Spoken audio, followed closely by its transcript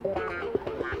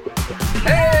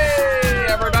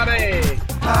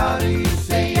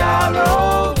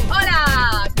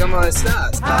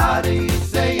estás? How do you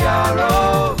say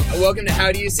yarrow? Welcome to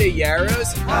How Do You Say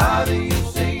Yarrows? How do you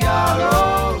say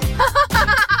yarrow?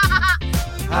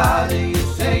 How do you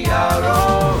say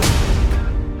yarrow?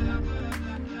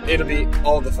 It'll be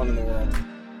all the fun in the world.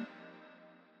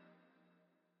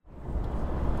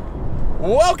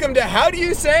 Welcome to How Do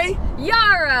You Say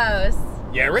Yarrows.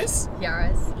 Yarrows?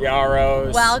 Yarrows.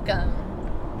 Yarrows. Welcome.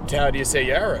 To How Do You Say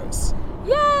Yarrows?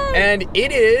 Yay! And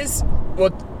it is, well,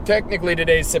 technically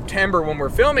today's September when we're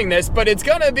filming this, but it's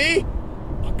gonna be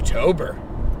October.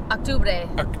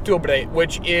 Octubre.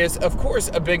 Which is, of course,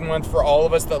 a big month for all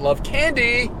of us that love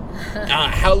candy.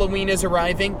 Halloween is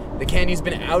arriving. The candy's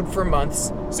been out for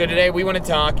months. So today we want to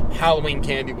talk Halloween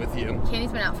candy with you.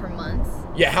 Candy's been out for months.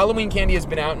 Yeah, Halloween candy has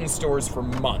been out in stores for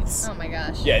months. Oh my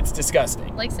gosh. Yeah, it's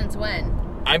disgusting. Like since when?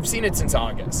 I've seen it since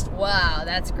August. Wow,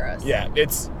 that's gross. Yeah,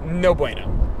 it's no bueno.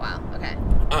 Wow, okay.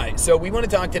 Alright, so we want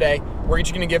to talk today. We're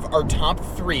each going to give our top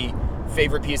 3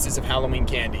 favorite pieces of Halloween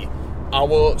candy.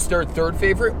 We'll start third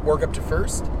favorite, work up to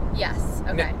first. Yes,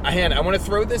 okay. Now, I want to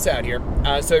throw this out here.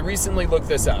 So I recently looked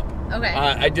this up. Okay.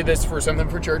 I did this for something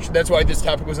for church. That's why this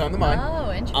topic was on the mind.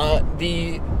 Oh, interesting.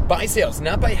 The buy sales,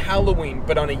 not by Halloween,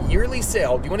 but on a yearly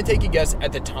sale. Do you want to take a guess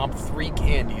at the top 3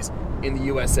 candies in the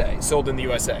USA, sold in the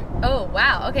USA? Oh,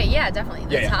 wow. Okay, yeah, definitely.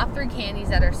 The top 3 candies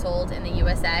that are sold in the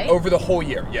USA? Over the whole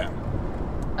year, yeah.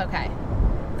 Okay.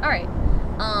 All right.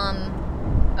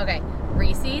 Okay.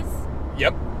 Reese's.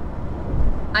 Yep.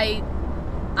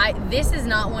 This is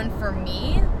not one for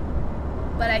me,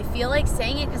 but I feel like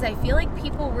saying it because I feel like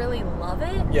people really love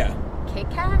it. Yeah. Kit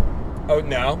Kat? Oh,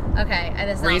 no. Okay,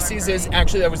 that's not Reese's one for is, me.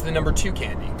 actually, that was the number 2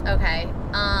 candy. Okay.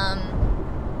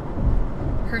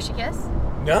 Hershey Kiss?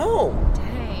 No.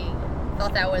 Dang.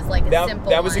 Thought that was like a simple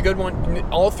That was a one. good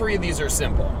one. All 3 of these are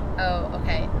simple. Oh,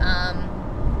 okay.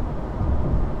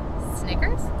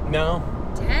 Snickers? No.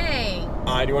 Dang.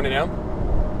 Do you want to know?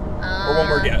 Or one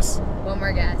more guess? One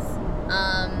more guess.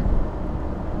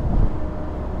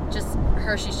 Just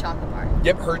Hershey's chocolate bar.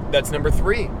 Yep, that's number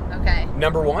 3. Okay.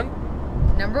 Number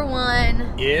 1? Number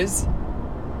 1 is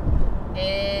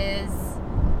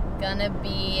gonna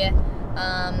be,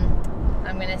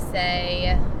 I'm gonna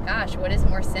say, gosh, what is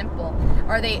more simple?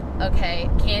 Are they, okay,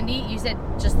 candy? You said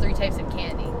just 3 types of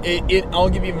candy. I'll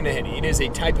give you even a hint. It is a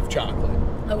type of chocolate.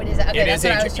 Oh, it is. Okay, that's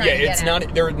what I was trying to get it's at.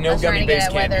 not. There are no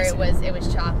gummy-based candies. Whether it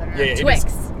was chocolate or not. Yeah, Twix.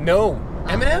 No,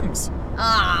 M&Ms.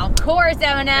 Oh, of course,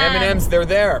 M&Ms. M&Ms, they're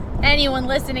there. Anyone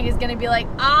listening is going to be like,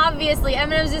 obviously,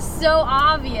 M&Ms is so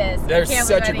obvious. They're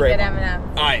such a great one.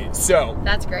 M&Ms. All right, so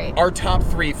that's great. Our top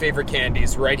 3 favorite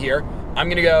candies right here. I'm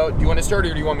gonna go. Do you want to start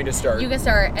or do you want me to start? You can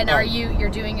start. And you're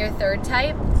doing your third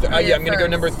type? Yeah, I'm gonna go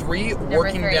number 3,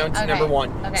 working down to number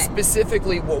 1. Okay.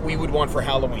 Specifically, what we would want for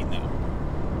Halloween, though.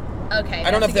 Okay.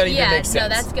 I don't know if that even makes sense. No,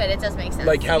 that's good. It does make sense.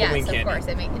 Like Halloween candy. Yes,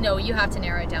 of course. No, you have to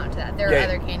narrow it down to that. There are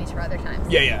other candies for other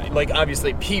times. Yeah. Like,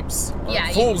 obviously, Peeps.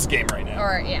 Fool's game right now.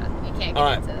 Or, you can't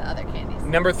get into the other candies.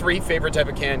 Number 3, favorite type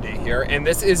of candy here. And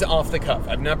this is off the cuff.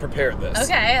 I've not prepared this.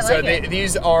 Okay, I like it. So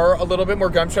these are a little bit more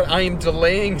gumshoe. I am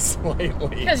delaying slightly.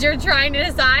 Because you're trying to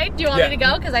decide? Do you want me to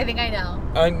go? Because I think I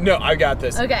know. No, I got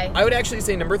this. Okay. I would actually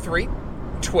say number 3,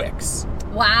 Twix.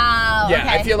 Wow. Yeah,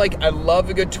 okay. I feel like I love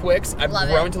a good Twix. I've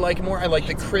grown to like it more. I like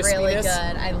the crispiness. Really good.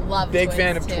 I love Big Twix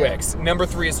fan of too. Twix. Number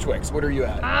 3 is Twix. What are you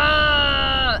at?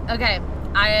 Okay.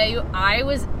 I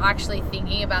was actually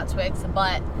thinking about Twix,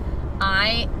 but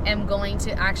I am going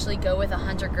to actually go with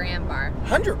 100-gram bar.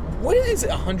 100? What is a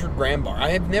 100-gram bar?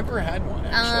 I have never had one,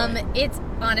 actually. It's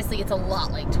a a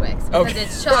lot like Twix because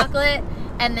it's chocolate,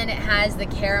 and then it has the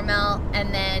caramel,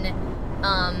 and then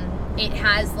it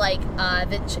has like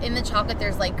in the chocolate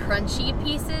there's like crunchy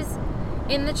pieces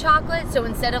in the chocolate. So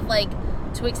instead of like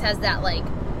Twix has that like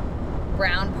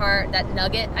brown part, that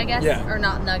nugget, I guess, or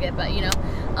not nugget, but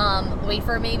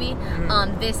wafer maybe.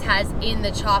 This has in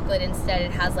the chocolate instead.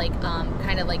 It has like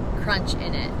kind of like crunch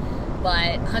in it.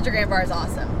 But 100-gram bar is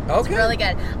awesome. Okay. It's really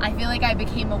good. I feel like I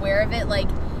became aware of it like,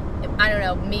 I don't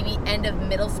know, maybe end of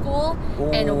middle school.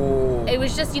 Ooh. And it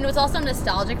was just, it's also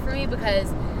nostalgic for me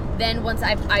because then once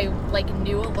I like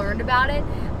learned about it,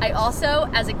 I also,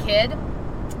 as a kid,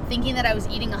 thinking that I was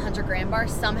eating a 100-gram bar,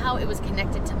 somehow it was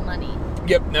connected to money.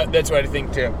 Yep, no, that's what I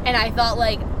think too. And I thought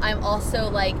like, I'm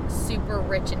also like super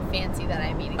rich and fancy that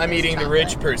I'm eating I'm eating chocolate. the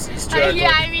rich person's chocolate.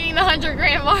 Yeah, I'm eating the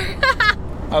 100-gram bar.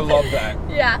 I love that.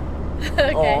 Yeah.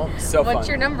 Okay. Oh, so What's fun.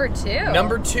 your number 2?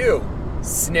 Number 2,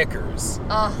 Snickers.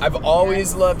 Oh, I've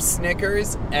always loved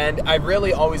Snickers, and I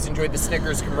really always enjoyed the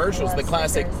Snickers commercials. The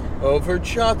classic, Snickers. over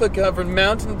chocolate-covered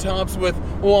mountaintops with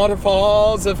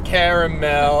waterfalls of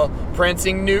caramel,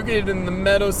 prancing nougat in the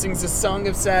meadow sings a song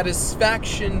of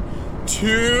satisfaction.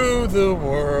 To the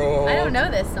world. I don't know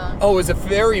this song. Oh, it was a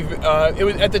very, it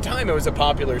was at the time it was a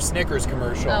popular Snickers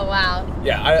commercial. Oh, wow.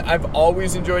 Yeah, I've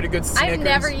always enjoyed a good Snickers. I've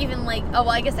never even like, oh,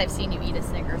 well, I guess I've seen you eat a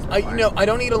Snickers before. I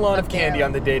don't eat a lot of Okay. candy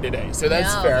on the day-to-day, so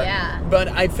that's No, fair. yeah. But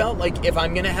I felt like if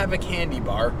I'm going to have a candy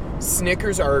bar,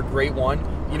 Snickers are a great one.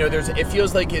 You know, it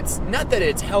feels like it's, not that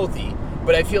it's healthy,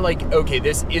 but I feel like, okay,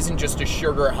 this isn't just a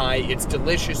sugar high. It's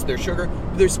delicious. There's sugar.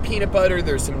 There's peanut butter.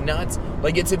 There's some nuts.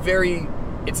 Like, it's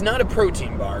not a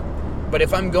protein bar. But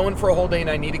if I'm going for a whole day and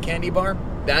I need a candy bar,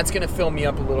 that's going to fill me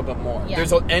up a little bit more. Yeah.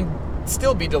 And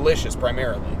still be delicious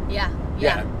primarily. Yeah.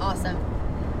 Awesome.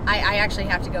 I actually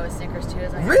have to go with Snickers too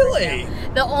as my Really? number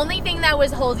 2. The only thing that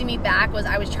was holding me back was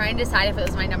I was trying to decide if it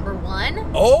was my number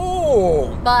 1.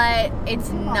 Oh! But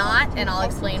it's not, and I'll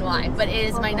explain why. But it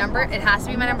is my number. It has to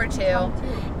be my number 2,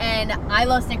 and I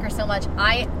love Snickers so much.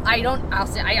 I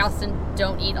also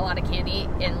don't eat a lot of candy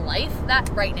in life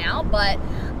right now. But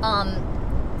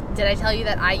did I tell you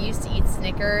that I used to eat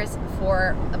Snickers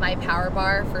for my power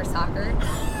bar for soccer?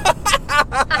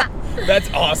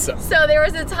 That's awesome. So there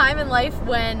was a time in life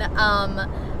when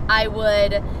I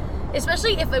would,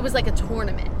 especially if it was like a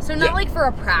tournament. So not like for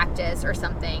a practice or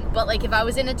something, but like if I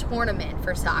was in a tournament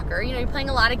for soccer, you know, you're playing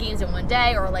a lot of games in one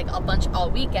day or like a bunch all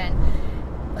weekend.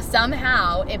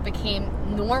 Somehow it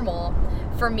became normal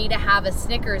for me to have a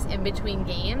Snickers in between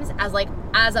games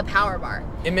as a power bar.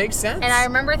 It makes sense. And I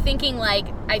remember thinking, like,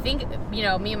 I think, you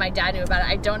know, me and my dad knew about it.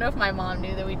 I don't know if my mom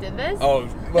knew that we did this. Oh,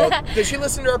 well, did she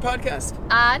listen to our podcast?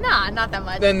 Nah, not that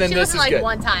much. Then she this listened is like good.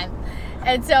 one time.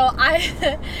 And so I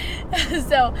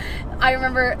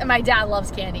remember my dad loves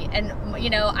candy, and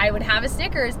you know, I would have a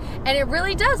Snickers, and it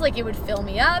really does, like, it would fill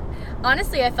me up.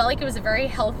 Honestly, I felt like it was a very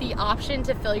healthy option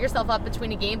to fill yourself up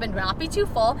between a game but not be too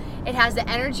full. It has the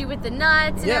energy with the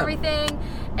nuts and everything,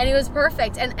 and it was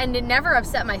perfect, and it never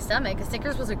upset my stomach.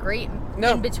 Snickers was a great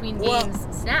in between games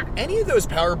snack. Any of those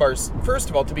power bars,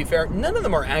 first of all, to be fair, none of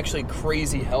them are actually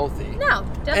crazy healthy. No,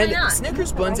 definitely and not.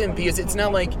 Snickers blends in because it's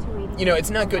not like, you know,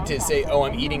 it's not good to say, oh,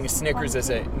 I'm eating Snickers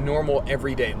as a normal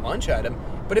everyday lunch item.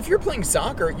 But if you're playing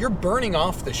soccer, you're burning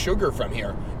off the sugar from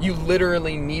here. You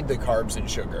literally need the carbs and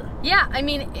sugar. Yeah, I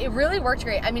mean, it really worked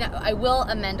great. I mean, I will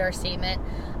amend our statement.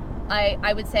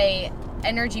 I would say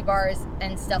energy bars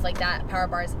and stuff like that, power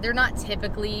bars, they're not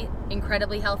typically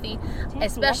incredibly healthy,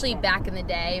 especially back in the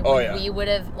day when we would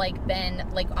have like been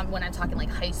like, when I'm talking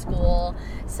like high school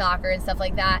soccer and stuff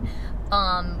like that.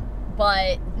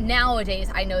 But nowadays,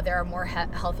 I know there are more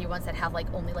healthy ones that have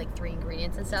like only like 3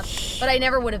 ingredients and stuff. But I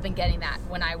never would have been getting that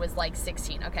when I was like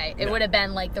 16. Okay, it would have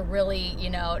been like the really, you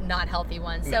know, not healthy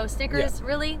ones. So Snickers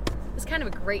really is kind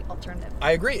of a great alternative.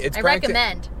 I agree. I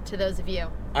recommend to those of you.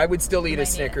 I would still eat a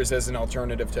Snickers as an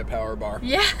alternative to a power bar.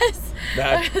 Yes.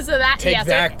 Take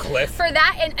that, Cliff. For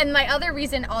that, and my other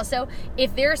reason also,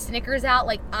 if there's Snickers out,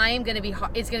 like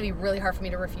it's gonna be really hard for me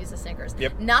to refuse a Snickers.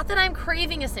 Yep. Not that I'm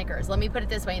craving a Snickers. Let me put it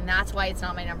this way, and that's why it's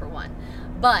not my number 1.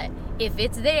 But if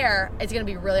it's there, it's gonna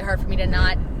be really hard for me to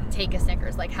not take a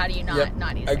Snickers. Like, how do you not eat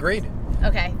Snickers? Agreed.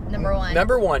 Okay, number 1.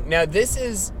 Number 1. Now, this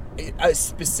is a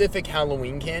specific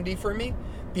Halloween candy for me.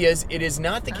 Because it is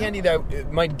not the candy that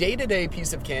my day-to-day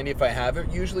piece of candy, if I have it,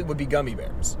 usually would be gummy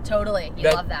bears. Totally,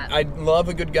 love that. I love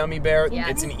a good gummy bear. Yeah.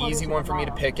 It's an easy one for me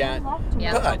to pick at.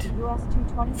 Yeah.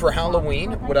 But for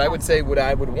Halloween, what I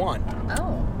would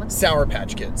want, Sour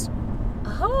Patch Kids.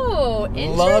 Oh,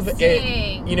 interesting. Love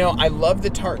it. You know, I love the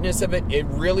tartness of it. It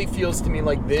really feels to me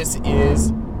like this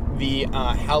is the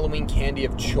Halloween candy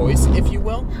of choice, if you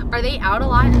will. Are they out a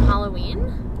lot in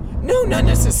Halloween? No, not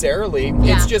necessarily.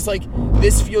 Yeah. It's just like,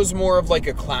 this feels more of like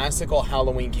a classical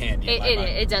Halloween candy.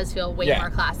 It does feel way more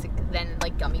classic than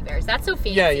like gummy bears. That's so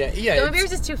fancy. Yeah. Gummy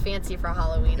bears is too fancy for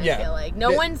Halloween, I feel like.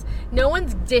 No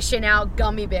one's dishing out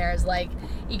gummy bears. Like,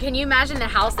 can you imagine the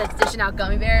house that's dishing out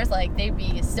gummy bears? Like, they'd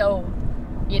be so,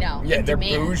 you know, yeah, they're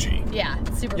demand. bougie. Yeah,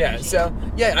 super yeah, bougie. So,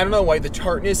 I don't know why the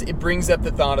tartness, it brings up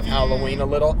the thought of Halloween a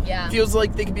little. Yeah. Feels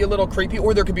like they could be a little creepy,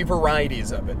 or there could be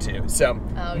varieties of it too. So,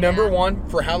 number 1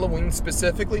 for Halloween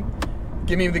specifically,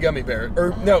 give me the gummy bear.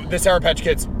 Or, no, the Sour Patch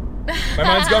Kids. My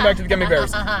mind's going back to the gummy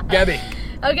bears. Gabby.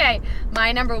 Okay,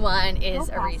 my number 1 is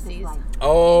a Reese's.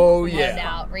 Oh, No yeah.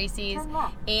 doubt, Reese's.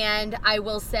 And I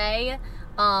will say,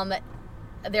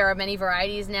 there are many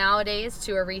varieties nowadays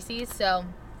to a Reese's, so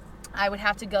I would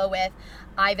have to go with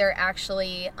either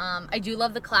actually, I do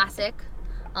love the classic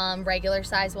regular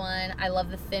size one. I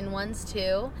love the thin ones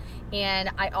too. And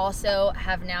I also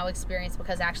have now experienced,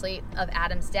 because actually of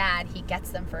Adam's dad, he gets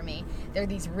them for me. They're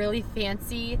these really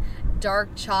fancy dark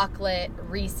chocolate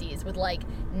Reese's with like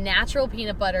natural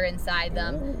peanut butter inside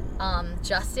them.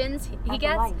 Justin's he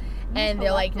gets. And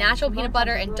they're like natural peanut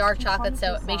butter and dark chocolate,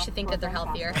 so it makes you think that they're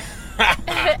healthier.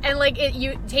 And like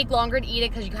you take longer to eat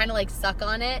it because you kind of like suck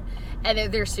on it,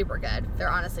 and they're super good. They're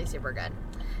honestly super good.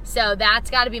 So that's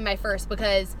got to be my first,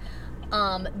 because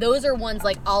those are ones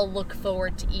like I'll look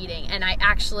forward to eating, and I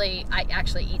actually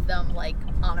eat them like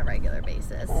on a regular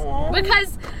basis.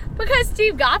 Because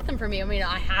Steve got them for me. I mean,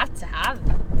 I have to have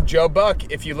them. Joe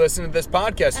Buck, if you listen to this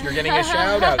podcast, you're getting a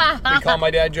shout out. We call my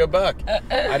dad Joe Buck.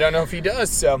 I don't know if he does,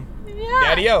 so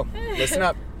Daddy-o, listen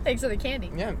up. Thanks for the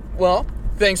candy. Yeah. Well,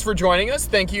 thanks for joining us.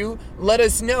 Thank you. Let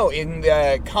us know in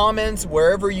the comments,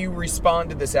 wherever you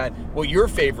respond to this at, what your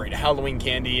favorite Halloween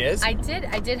candy is. I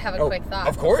did have a quick thought.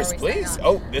 Of course, before we please. sign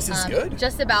on. This is good.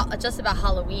 Just about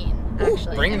Halloween, Ooh,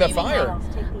 actually. bring the fire.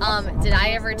 Did I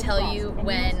ever tell you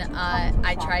when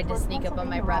I tried to sneak up on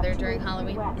my brother during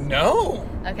Halloween? No.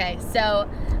 Okay, so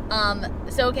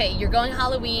okay, you're going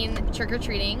Halloween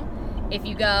trick-or-treating. If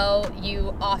you go,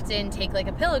 you often take like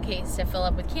a pillowcase to fill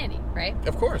up with candy, right?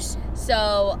 Of course.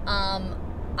 So,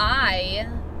 I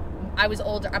was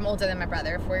older. I'm older than my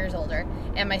brother, 4 years older,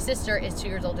 and my sister is 2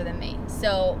 years older than me.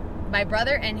 So my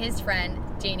brother and his friend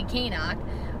Danny Kanock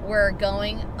were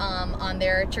going on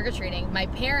their trick-or-treating.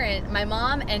 My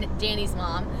mom and Danny's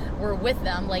mom were with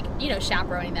them, like,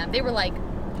 chaperoning them. They were like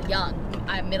young,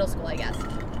 middle school, I guess.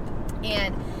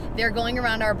 And they're going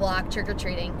around our block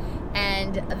trick-or-treating,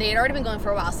 and they had already been going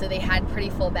for a while, so they had pretty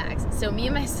full bags. So me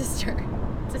and my sister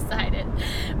decided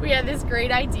we had this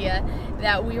great idea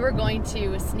that we were going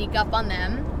to sneak up on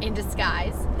them in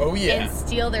disguise. Oh, yeah. And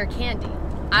steal their candy.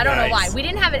 I don't know why. We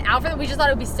didn't have it out for them. We just thought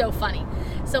it would be so funny.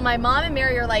 So my mom and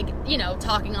Mary are like,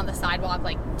 talking on the sidewalk,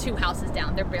 like 2 houses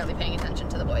down. They're barely paying attention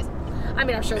to the boys. I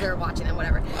mean, I'm sure they're watching them,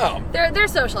 whatever. Oh. They're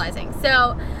socializing.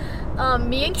 So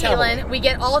me and Kaylin, we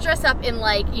get all dressed up in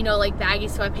like baggy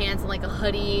sweatpants and like a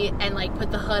hoodie, and like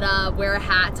put the hood up, wear a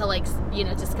hat to like,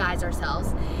 disguise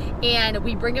ourselves. And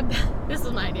we bring this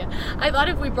is my idea. I thought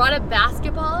if we brought a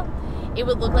basketball, it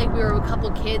would look like we were a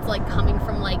couple kids like coming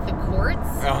from like the courts,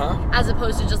 as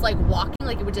opposed to just like walking.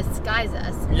 Like it would disguise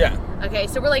us. Yeah. Okay,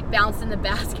 so we're like bouncing the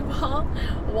basketball,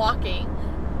 walking.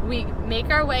 We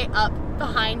make our way up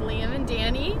behind Liam and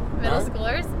Danny, middle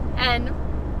schoolers, and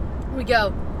we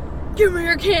go, "Give me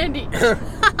your candy."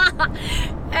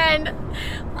 And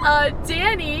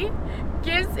Danny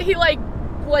he like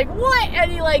what?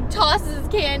 And he like tosses his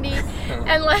candy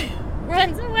and like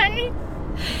runs away.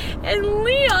 And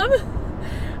Liam,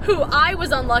 who I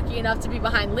was unlucky enough to be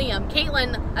behind Liam,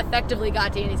 Caitlin effectively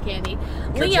got Danny's candy.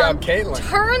 Good job, Caitlin.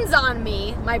 Turns on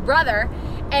me, my brother,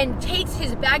 and takes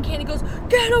his bag candy and goes,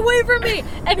 "Get away from me!"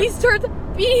 And he starts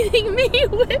beating me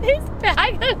with his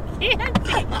bag of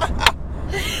candy.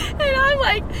 And I'm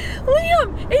like,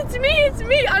 "Liam, it's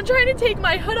me. I'm trying to take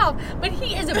my hood off." But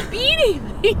he is beating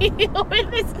me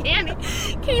with his candy.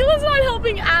 Kayla's not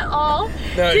helping at all.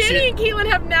 No, Danny and Caitlin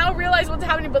have now realized what's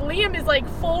happening, but Liam is like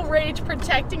full rage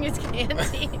protecting his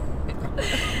candy.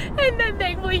 And then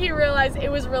thankfully he realized.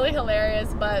 It was really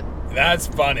hilarious, but that's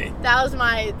funny. That's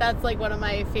like one of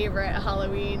my favorite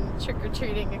Halloween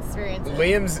trick-or-treating experiences.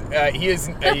 Liam's, he is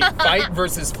a fight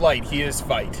versus flight. He is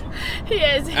fight. He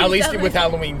is. At least with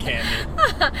Halloween candy.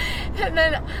 And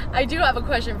then I do have a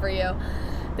question for you.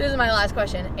 This is my last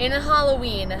question. In a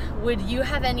Halloween, would you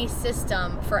have any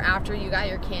system for after you got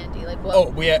your candy? Like what?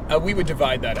 Oh, we would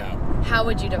divide that out. How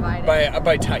would you divide it?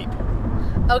 By type.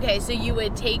 Okay, so you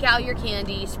would take out your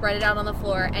candy, spread it out on the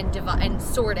floor, and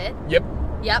sort it. Yep.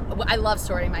 I love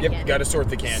sorting my candy. Yep, gotta sort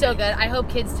the candy. So good. I hope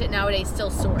kids nowadays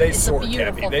still sort. They it's sort, a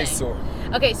beautiful Gabby. They thing. sort.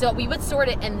 Okay, so we would sort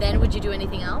it, and then would you do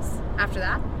anything else after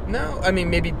that? No, I mean,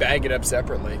 maybe bag it up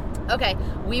separately. Okay,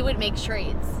 we would make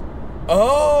trades.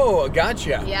 Oh,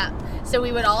 gotcha. Yeah. So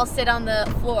we would all sit on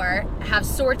the floor, have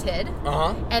sorted,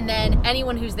 and then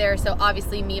anyone who's there, so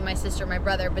obviously me, my sister, my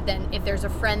brother, but then if there's a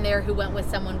friend there who went with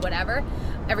someone, whatever,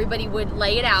 everybody would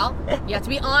lay it out. You have to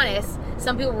be honest.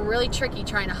 Some people were really tricky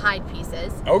trying to hide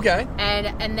pieces. Okay.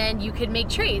 And then you could make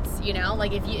trades,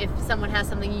 like if someone has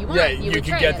something you want, you could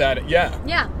get that. Yeah.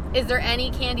 Yeah. Is there any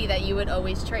candy that you would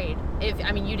always trade? You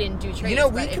didn't do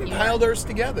trades. We compiled ours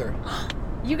together.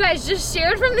 You guys just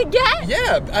shared from the get?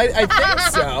 Yeah, I think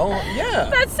so. Yeah.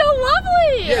 That's so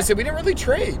lovely. Yeah, so we didn't really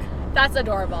trade. That's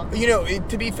adorable.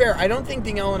 To be fair, I don't think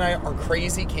Danielle and I are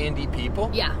crazy candy people.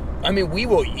 Yeah. I mean, we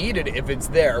will eat it if it's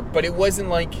there, but I don't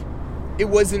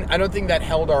think that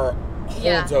held our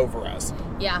holds over us.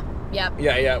 Yeah. Yep.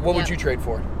 Yeah. What would Yep. you trade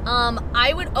for?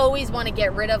 I would always want to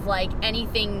get rid of like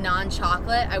anything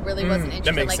non-chocolate. I really wasn't that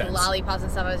interested makes like sense. lollipops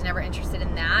and stuff. I was never interested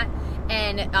in that.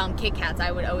 And Kit Kats,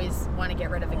 I would always want to get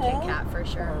rid of a Kit Kat for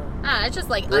sure. It's just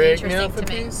like Break me uninteresting off a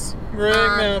to me. piece. Break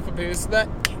me off a piece. That.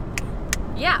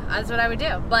 Yeah, that's what I would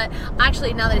do. But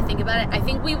actually, now that I think about it, I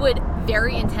think we would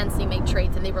very intensely make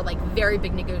trades, and they were like very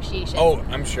big negotiations. Oh,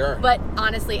 I'm sure. But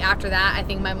honestly, after that, I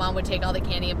think my mom would take all the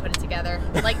candy and put it together.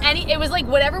 Like it was like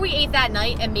whatever we ate that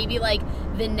night, and maybe like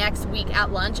the next week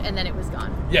at lunch, and then it was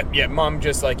gone. Yep. Mom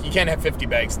just like, you can't have 50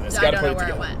 bags of this. I Gotta don't put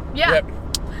know it where together. it went. Yeah. Yep.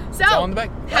 So all in the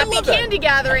bag. I happy love that. candy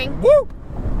gathering. Woo!